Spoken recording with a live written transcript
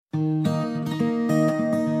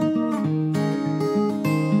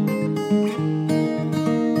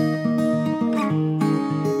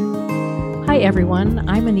everyone.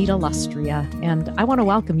 I'm Anita Lustria, and I want to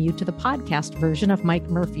welcome you to the podcast version of Mike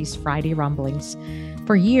Murphy's Friday Rumblings.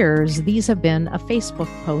 For years, these have been a Facebook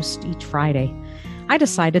post each Friday. I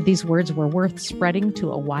decided these words were worth spreading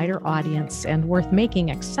to a wider audience and worth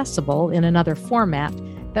making accessible in another format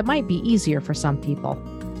that might be easier for some people.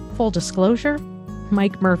 Full disclosure,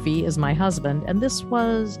 Mike Murphy is my husband, and this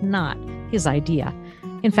was not his idea.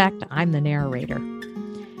 In fact, I'm the narrator.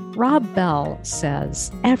 Rob Bell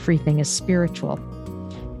says everything is spiritual.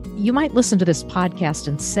 You might listen to this podcast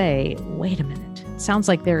and say, wait a minute, it sounds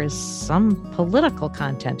like there is some political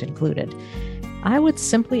content included. I would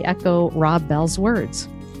simply echo Rob Bell's words.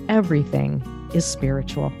 Everything is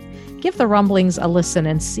spiritual. Give the Rumblings a listen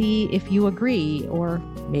and see if you agree, or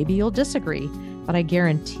maybe you'll disagree, but I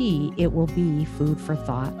guarantee it will be food for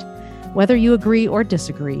thought. Whether you agree or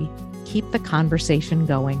disagree, keep the conversation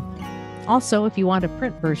going. Also, if you want a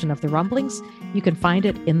print version of the Rumblings, you can find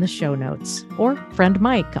it in the show notes or friend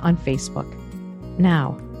Mike on Facebook.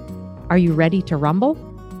 Now, are you ready to rumble?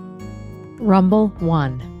 Rumble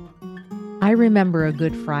 1. I remember a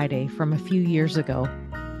Good Friday from a few years ago.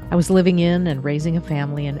 I was living in and raising a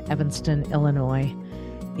family in Evanston, Illinois.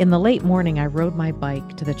 In the late morning, I rode my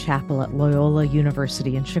bike to the chapel at Loyola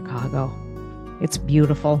University in Chicago. It's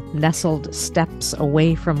beautiful, nestled steps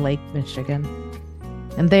away from Lake Michigan.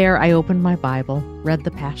 And there I opened my Bible, read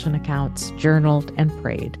the Passion accounts, journaled, and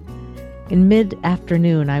prayed. In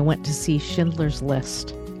mid-afternoon, I went to see Schindler's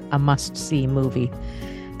List, a must-see movie.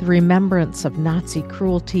 The remembrance of Nazi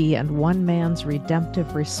cruelty and one man's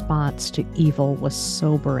redemptive response to evil was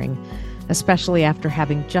sobering, especially after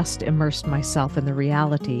having just immersed myself in the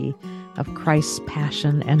reality of Christ's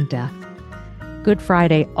passion and death. Good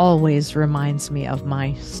Friday always reminds me of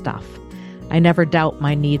my stuff. I never doubt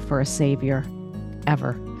my need for a Savior.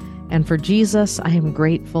 Ever. And for Jesus, I am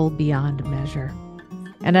grateful beyond measure.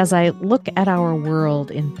 And as I look at our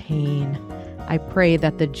world in pain, I pray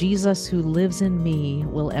that the Jesus who lives in me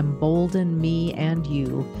will embolden me and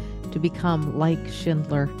you to become like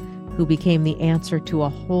Schindler, who became the answer to a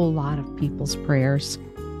whole lot of people's prayers.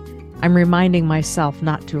 I'm reminding myself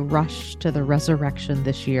not to rush to the resurrection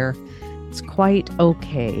this year. It's quite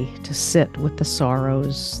okay to sit with the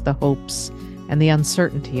sorrows, the hopes, and the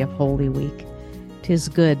uncertainty of Holy Week. 'Tis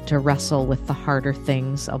good to wrestle with the harder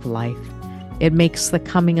things of life. It makes the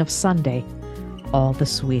coming of Sunday all the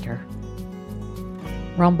sweeter.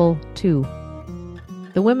 Rumble 2.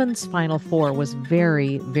 The women's Final Four was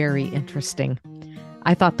very, very interesting.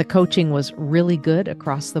 I thought the coaching was really good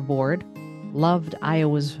across the board. Loved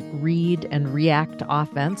Iowa's read and react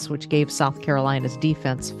offense, which gave South Carolina's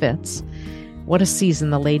defense fits. What a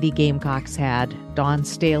season the Lady Gamecocks had. Dawn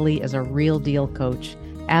Staley is a real deal coach,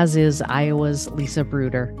 as is Iowa's Lisa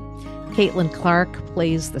Bruder. Caitlin Clark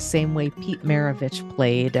plays the same way Pete Maravich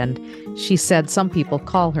played, and she said some people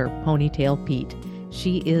call her Ponytail Pete.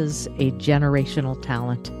 She is a generational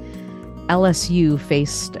talent. LSU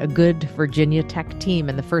faced a good Virginia Tech team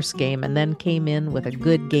in the first game and then came in with a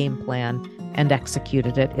good game plan and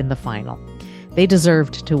executed it in the final. They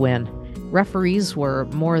deserved to win. Referees were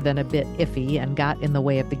more than a bit iffy and got in the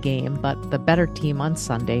way of the game, but the better team on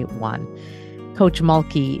Sunday won. Coach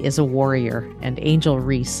Mulkey is a warrior, and Angel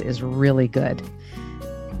Reese is really good.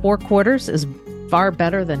 4 quarters is far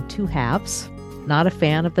better than 2 halves. Not a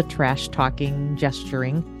fan of the trash-talking,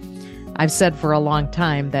 gesturing. I've said for a long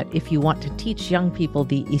time that if you want to teach young people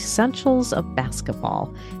the essentials of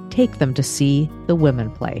basketball, take them to see the women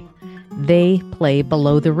play. They play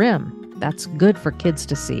below the rim. That's good for kids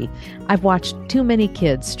to see. I've watched too many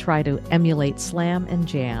kids try to emulate slam and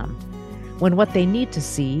jam, when what they need to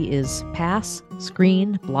see is pass,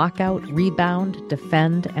 screen, block out, rebound,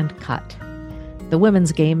 defend, and cut. The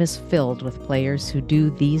women's game is filled with players who do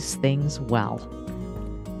these things well.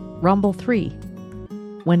 Rumble 3.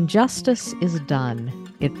 When justice is done,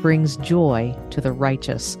 it brings joy to the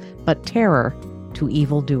righteous, but terror to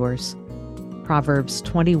evildoers. Proverbs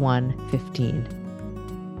 21:15.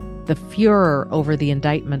 The furor over the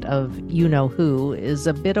indictment of you-know-who is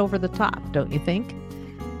a bit over the top, don't you think?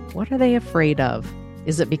 What are they afraid of?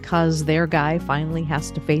 Is it because their guy finally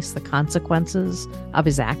has to face the consequences of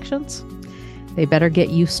his actions? They better get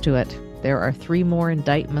used to it. There are 3 more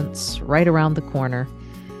indictments right around the corner.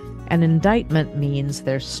 An indictment means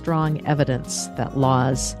there's strong evidence that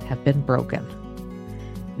laws have been broken.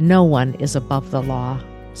 No one is above the law.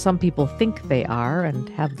 Some people think they are and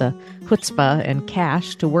have the chutzpah and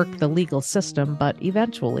cash to work the legal system, but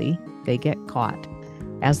eventually they get caught,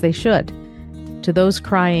 as they should. To those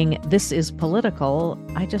crying, "This is political,"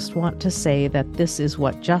 I just want to say that this is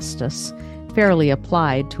what justice, fairly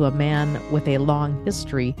applied to a man with a long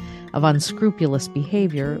history of unscrupulous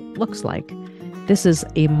behavior, looks like. This is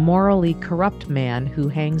a morally corrupt man who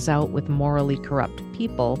hangs out with morally corrupt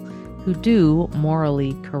people who do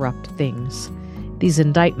morally corrupt things. These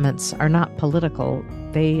indictments are not political,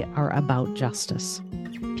 they are about justice.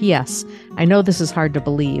 P.S. I know this is hard to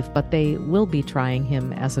believe, but they will be trying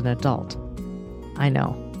him as an adult. I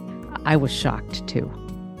know. I was shocked too.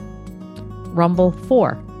 Rumble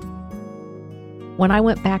 4. When I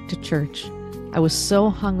went back to church, I was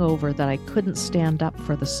so hungover that I couldn't stand up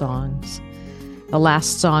for the songs. The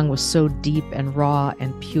last song was so deep and raw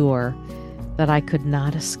and pure that I could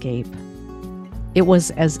not escape. It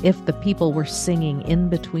was as if the people were singing in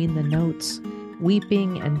between the notes,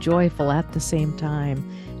 weeping and joyful at the same time,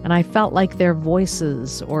 and I felt like their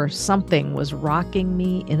voices or something was rocking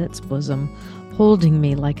me in its bosom, holding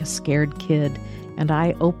me like a scared kid, and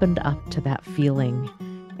I opened up to that feeling,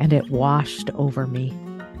 and it washed over me.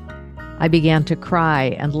 I began to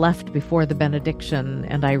cry and left before the benediction,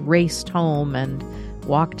 and I raced home and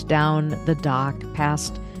walked down the dock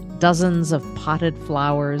past dozens of potted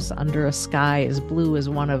flowers under a sky as blue as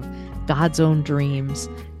one of God's own dreams.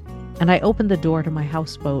 And I opened the door to my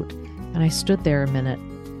houseboat, and I stood there a minute,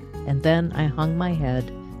 and then I hung my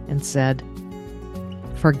head and said,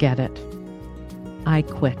 "Forget it. I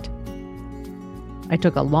quit." I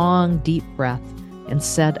took a long, deep breath and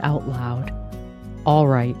said out loud, "All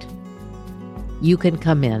right. You can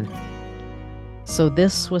come in." So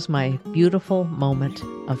this was my beautiful moment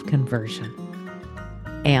of conversion.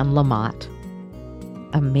 Anne Lamott.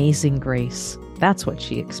 Amazing grace. That's what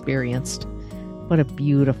she experienced. What a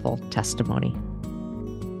beautiful testimony.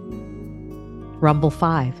 Rumble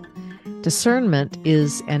 5. Discernment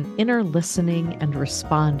is an inner listening and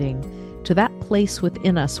responding to that place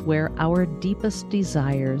within us where our deepest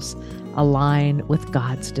desires align with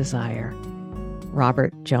God's desire.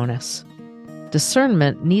 Robert Jonas.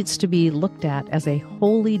 Discernment needs to be looked at as a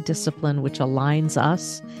holy discipline which aligns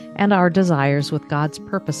us and our desires with God's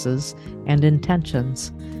purposes and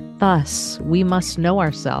intentions. Thus, we must know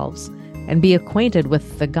ourselves and be acquainted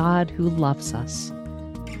with the God who loves us.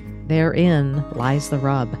 Therein lies the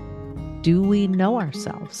rub. Do we know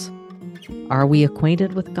ourselves? Are we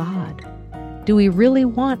acquainted with God? Do we really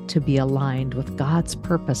want to be aligned with God's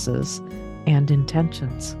purposes and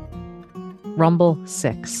intentions? Rumble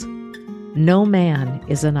 6. No man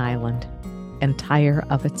is an island, entire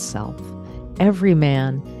of itself. Every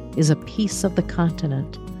man is a piece of the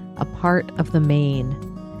continent, a part of the main.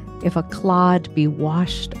 If a clod be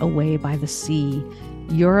washed away by the sea,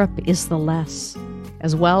 Europe is the less,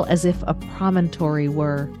 as well as if a promontory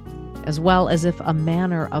were, as well as if a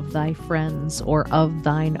manor of thy friends or of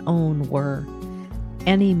thine own were.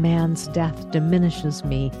 Any man's death diminishes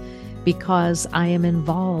me, because I am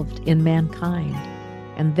involved in mankind,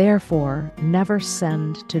 and therefore never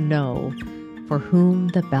send to know for whom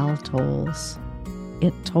the bell tolls.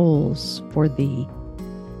 It tolls for thee.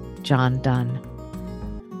 John Donne.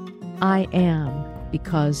 I am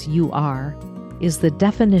because you are is the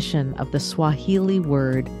definition of the Swahili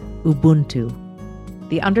word Ubuntu.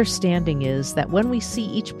 The understanding is that when we see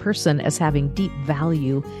each person as having deep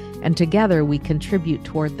value, and together we contribute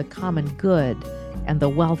toward the common good and the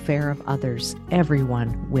welfare of others,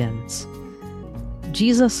 everyone wins.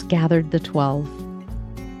 Jesus gathered the 12.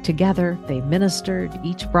 Together they ministered,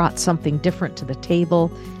 each brought something different to the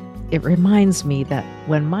table. It reminds me that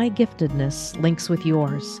when my giftedness links with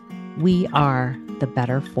yours, we are the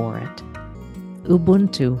better for it.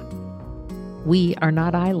 Ubuntu. We are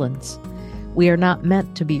not islands. We are not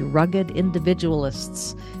meant to be rugged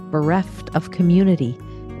individualists, bereft of community.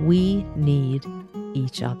 We need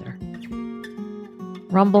each other.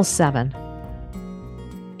 Rumble 7.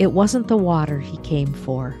 It wasn't the water he came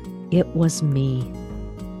for. It was me.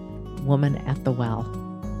 Woman at the well.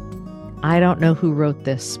 I don't know who wrote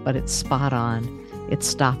this, but it's spot on. It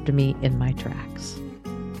stopped me in my tracks.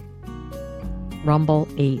 Rumble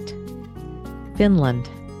 8. Finland,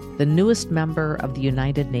 the newest member of the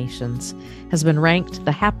United Nations, has been ranked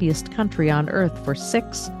the happiest country on earth for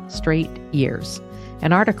 6 straight years.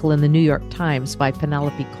 An article in the New York Times by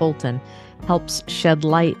Penelope Colton helps shed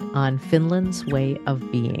light on Finland's way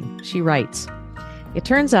of being. She writes, "It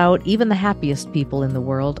turns out even the happiest people in the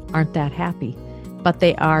world aren't that happy, but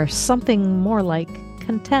they are something more like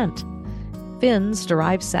content. Finns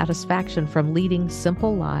derive satisfaction from leading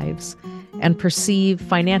simple lives and perceive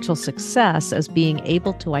financial success as being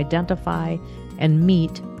able to identify and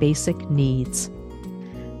meet basic needs."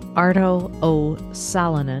 Arto O.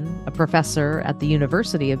 Salonen, a professor at the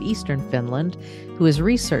University of Eastern Finland who has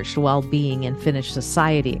researched well-being in Finnish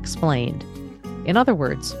society, explained, "In other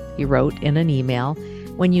words," he wrote in an email,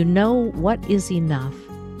 "when you know what is enough,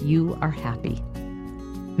 you are happy."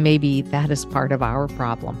 Maybe that is part of our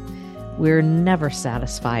problem. We're never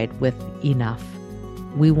satisfied with enough.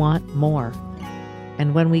 We want more.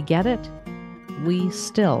 And when we get it, we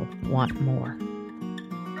still want more.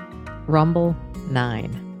 Rumble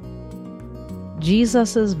 9.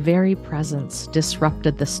 Jesus' very presence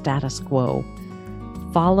disrupted the status quo.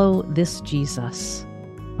 Follow this Jesus.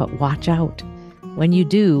 But watch out. When you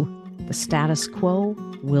do, the status quo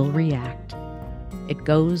will react. It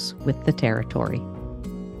goes with the territory.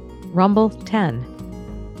 Rumble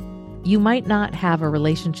 10. You might not have a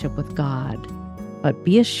relationship with God, but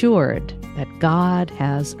be assured that God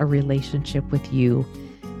has a relationship with you.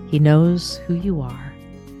 He knows who you are.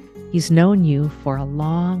 He's known you for a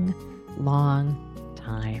long, long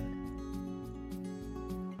time.